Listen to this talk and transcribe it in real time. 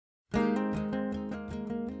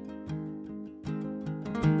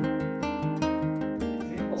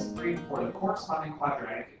for the corresponding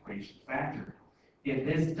quadratic equation factor. If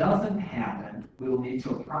this doesn't happen, we will need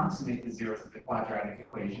to approximate the zeros of the quadratic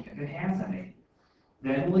equation if it has any.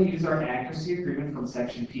 Then we'll use our accuracy agreement from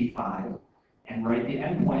section P5 and write the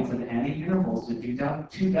endpoints of any intervals to do down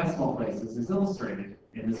 2 decimal places as illustrated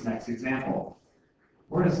in this next example.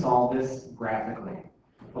 We're going to solve this graphically.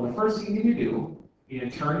 Well, the first thing you need to do, you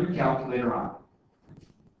need to turn your calculator on.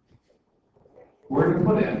 We're going to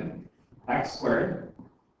put in x squared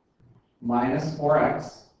minus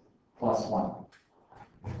 4x plus 1.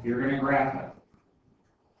 You're going to graph it.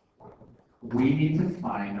 We need to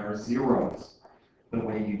find our zeros. The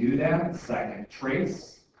way you do that, second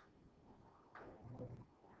trace.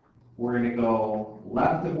 We're going to go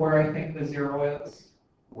left of where I think the 0 is.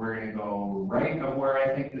 We're going to go right of where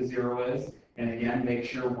I think the 0 is. And again, make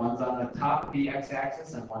sure one's on the top of the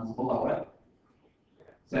x-axis and one's below it.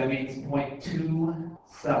 So that means 0.27.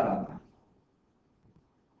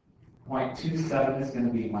 0.27 is going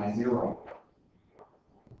to be my 0.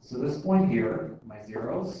 So this point here, my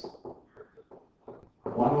zeros,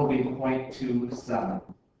 one will be 0.27.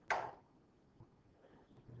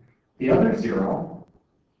 The other 0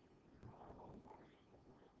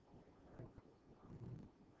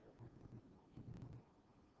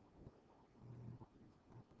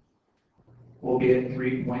 will be at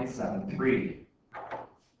 3.73.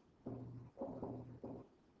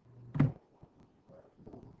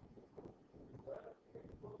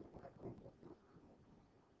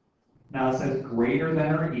 Now it says greater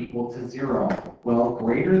than or equal to 0. Well,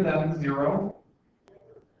 greater than 0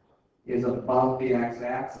 is above the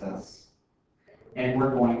x-axis, and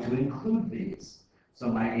we're going to include these. So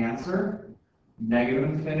my answer, negative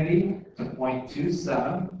infinity to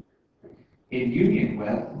 0.27 in union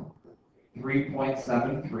with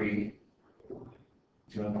 3.73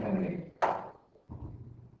 to infinity.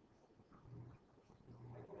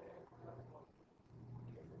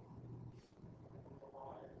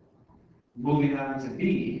 Moving on to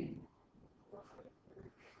B,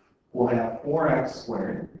 we'll have 4x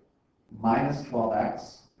squared minus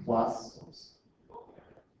 12x plus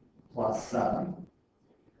 7.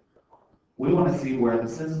 We want to see where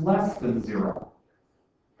this is less than 0.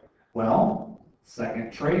 Well,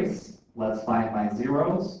 second trace, let's find my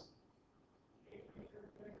zeros.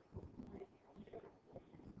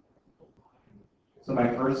 So my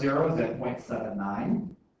first 0 is at 0.79.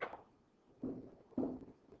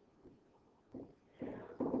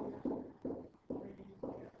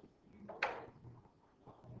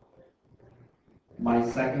 My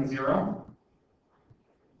second 0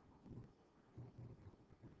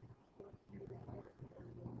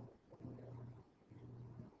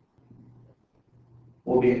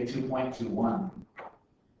 will be at 2.21.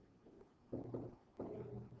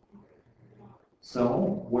 So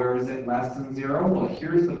where is it less than 0? Well,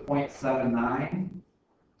 here's the 0.79.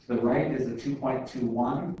 To the right is the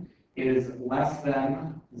 2.21. It is less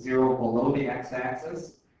than 0 below the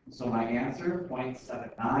x-axis. So my answer,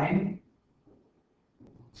 0.79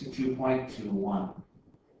 to 2.21.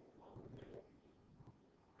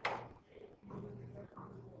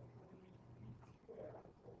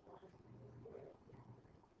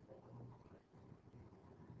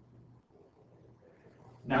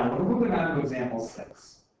 Now, we're moving on to example 6.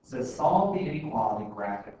 It says solve the inequality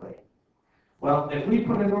graphically. Well, if we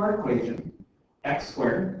put into our equation x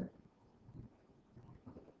squared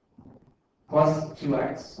plus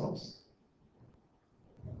 2x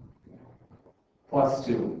plus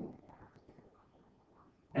 2.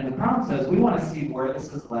 And the problem says we want to see where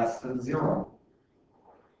this is less than 0.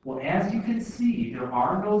 Well, as you can see, there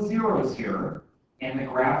are no zeros here, and the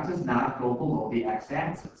graph does not go below the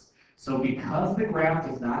x-axis. So because the graph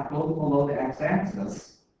does not go below the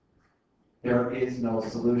x-axis, there is no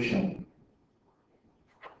solution.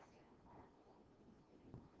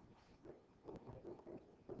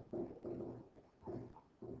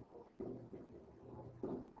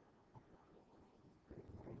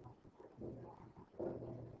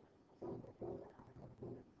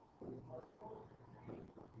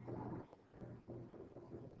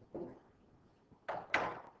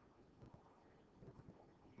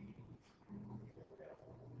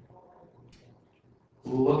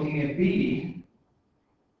 Looking at B,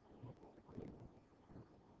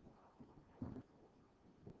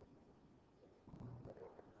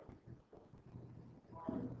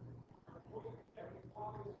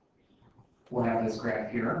 we'll have this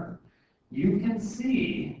graph here. You can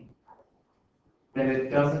see that it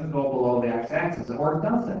doesn't go below the x-axis, or it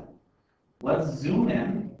doesn't. Let's zoom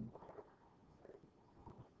in.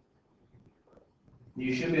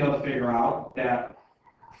 You should be able to figure out that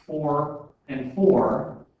 4 and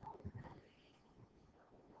 4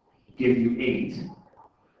 give you 8.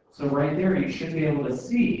 So right there, you should be able to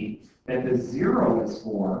see that the 0 is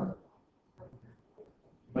 4,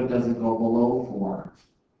 but doesn't go below 4.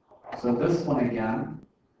 So this one, again,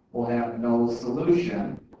 will have no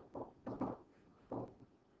solution.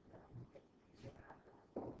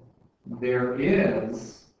 There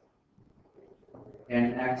is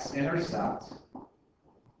an x-intercept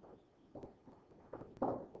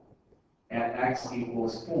at x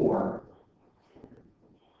equals 4,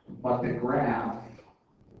 but the graph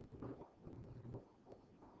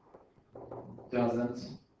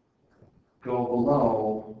doesn't go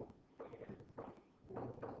below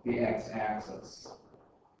the x-axis.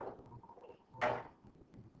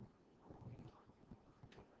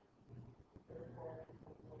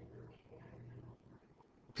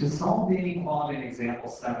 To solve the inequality in example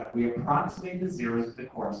 7, we approximate the zeros with the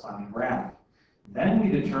corresponding graph. Then we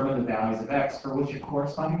determine the values of x for which a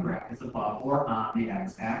corresponding graph is above or on the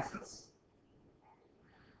x-axis.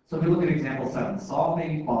 So if we look at example 7, solve the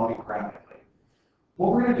inequality graphically.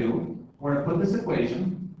 What we're going to do, we're going to put this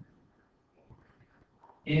equation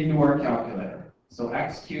into our calculator. So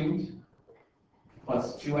x cubed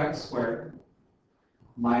plus 2x squared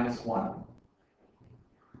minus 1.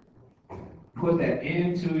 Put that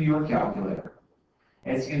into your calculator.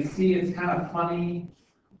 As you can see, it's kind of funny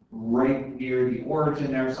right near the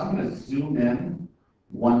origin there, so I'm going to zoom in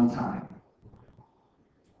one time.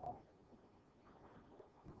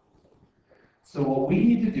 So what we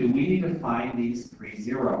need to do, we need to find these 3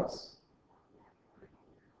 zeros.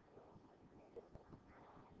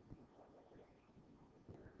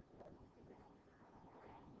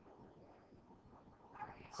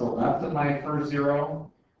 So left of my first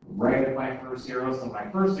 0, right of my first 0. So my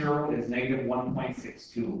first 0 is negative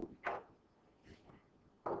 1.62.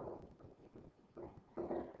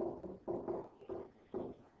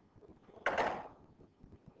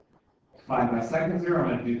 To find my second 0, I'm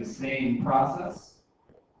going to do the same process.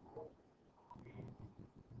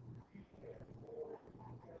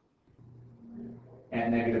 At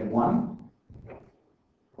negative 1.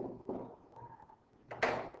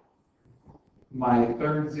 My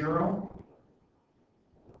third 0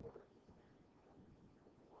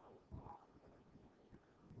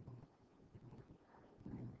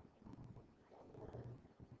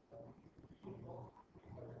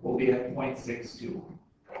 will be at 0.62.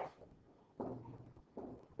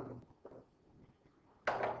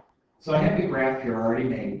 So I have the graph here already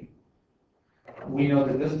made. We know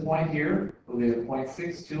that this point here will be at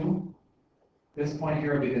 0.62. This point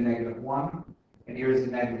here will be the negative 1. And here's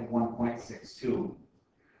the negative 1.62.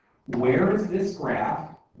 Where is this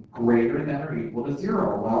graph greater than or equal to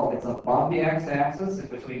 0? Well, it's above the x-axis and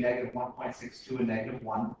between negative 1.62 and negative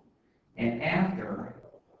 1, and after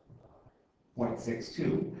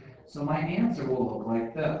 0.62. So my answer will look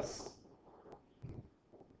like this.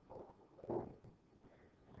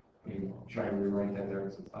 Let me try to rewrite that there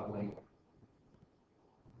because it's ugly.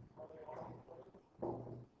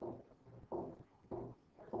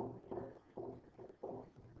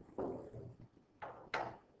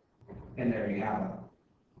 And there you have it.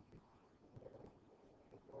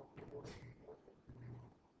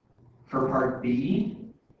 For part B,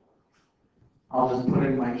 I'll just put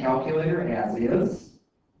in my calculator as is.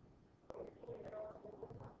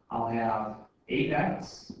 I'll have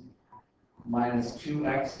 8x minus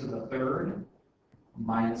 2x to the third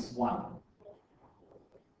minus 1.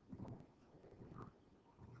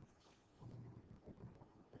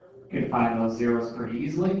 You can find those zeros pretty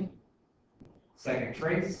easily. Second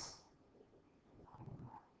trace.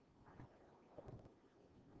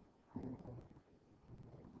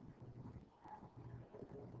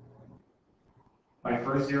 My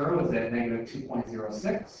first 0 is at negative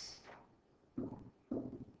 2.06.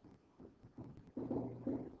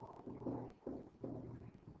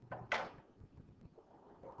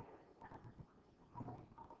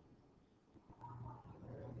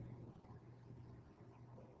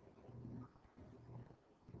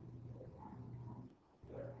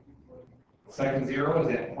 Second 0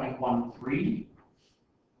 is at 0.13.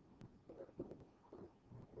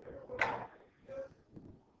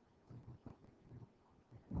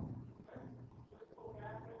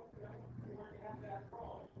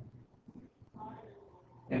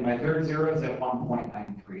 And my third 0 is at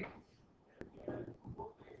 1.93.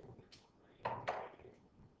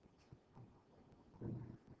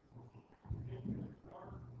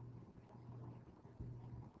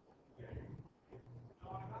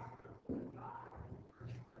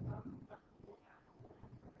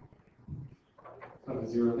 So the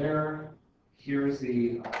 0 there. Here's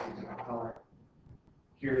the color.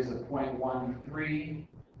 Here's a 0.13.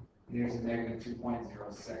 Here's a negative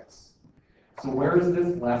 2.06. So where is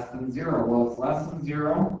this less than 0? Well, it's less than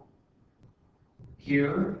 0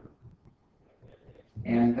 here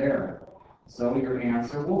and there. So your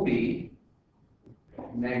answer will be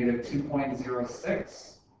negative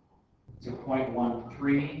 2.06 to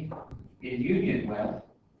 0.13 in union with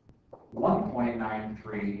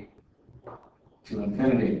 1.93 to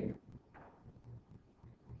infinity.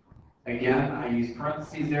 Again, I use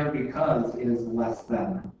parentheses there because it is less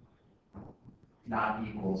than, not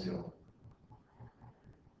equal to.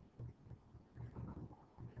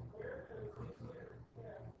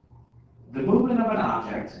 The movement of an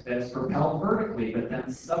object that is propelled vertically but then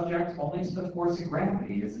subject only to the force of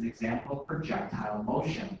gravity is an example of projectile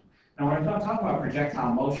motion. Now, when I'm talking about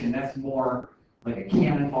projectile motion, that's more like a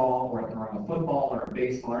cannonball or throwing a football or a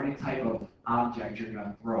baseball or any type of object you're going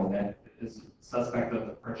to throw that is suspect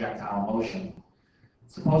of projectile motion.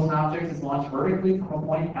 Suppose an object is launched vertically from a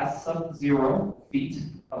point s sub 0 feet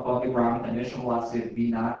above the ground with an initial velocity of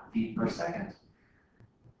v0 feet per second.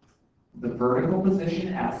 The vertical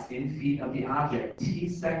position s in feet of the object t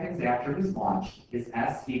seconds after it is launched is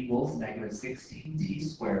s equals negative 16t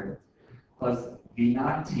squared plus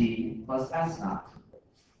v0 t plus s0.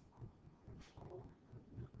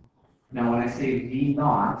 Now when I say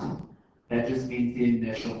v0, that just means the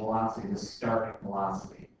initial velocity, the starting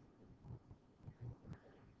velocity.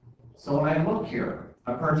 So when I look here,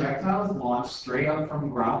 a projectile is launched straight up from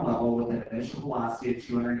ground level with an initial velocity of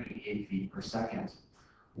 288 feet per second.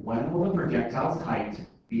 When will the projectile's height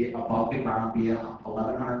be above the ground be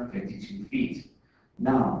 1,152 feet?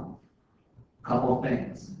 Now, a couple of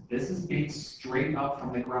things. This is being straight up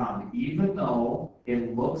from the ground, even though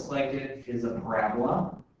it looks like it is a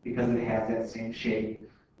parabola because it has that same shape.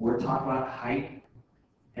 We're talking about height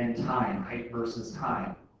and time, height versus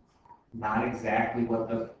time, not exactly what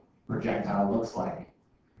the projectile looks like.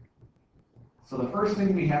 So the first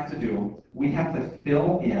thing we have to do, we have to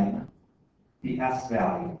fill in the s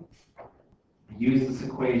value. Use this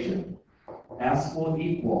equation. S will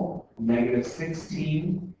equal negative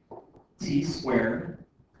 16 t squared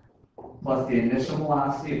plus the initial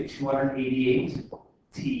velocity of 288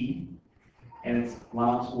 t, and it's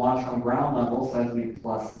launched from ground level, so that would be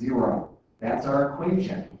plus 0. That's our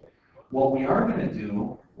equation. What we are going to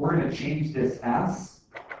do, we're going to change this s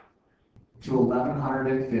to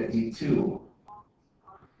 1152.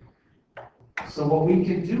 So what we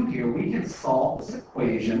can do here, we can solve this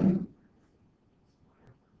equation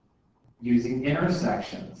using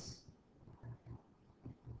intersections.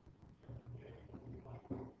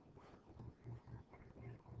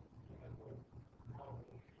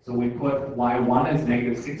 So we put y1 as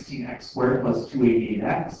negative 16x squared plus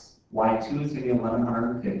 288x. Y2 is going to be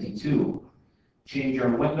 1152. Change our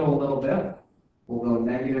window a little bit. We'll go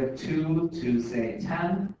negative 2 to, say,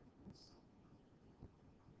 10.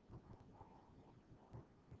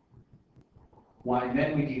 And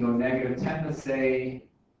then we can go negative 10 to, say,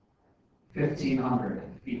 1,500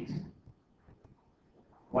 feet.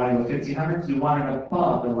 Why do we go 1,500? Because we want it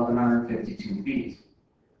above the 1,152 feet.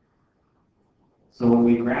 So when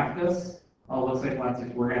we graph this, it looks like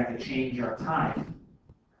we're going to have to change our time,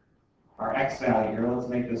 our x value here. Let's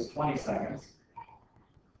make this 20 seconds.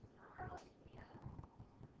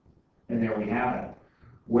 And there we have it.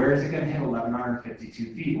 Where is it going to hit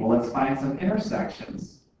 1,152 feet? Well, let's find some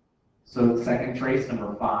intersections. So second trace,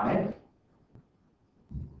 number 5.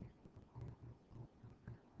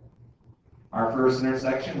 Our first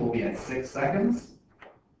intersection will be at 6 seconds.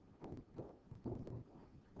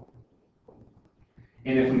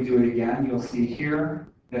 And if we do it again, you'll see here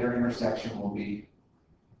that our intersection will be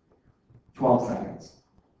 12 seconds.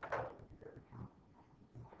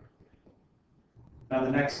 Now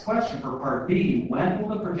the next question for part B, when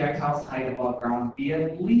will the projectile's height above ground be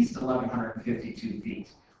at least 1,152 feet?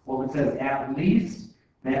 Well, it says at least,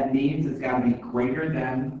 that means it's got to be greater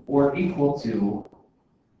than or equal to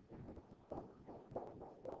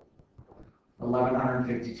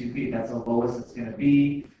 1,152 feet. That's the lowest it's going to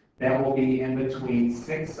be. That will be in between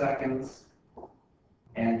 6 seconds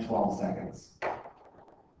and 12 seconds.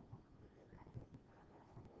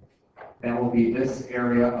 That will be this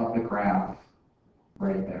area of the graph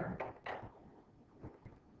right there.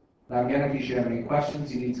 Now again, if you should have any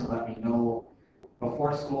questions, you need to let me know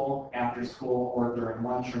before school, after school, or during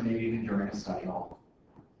lunch, or maybe even during a study hall.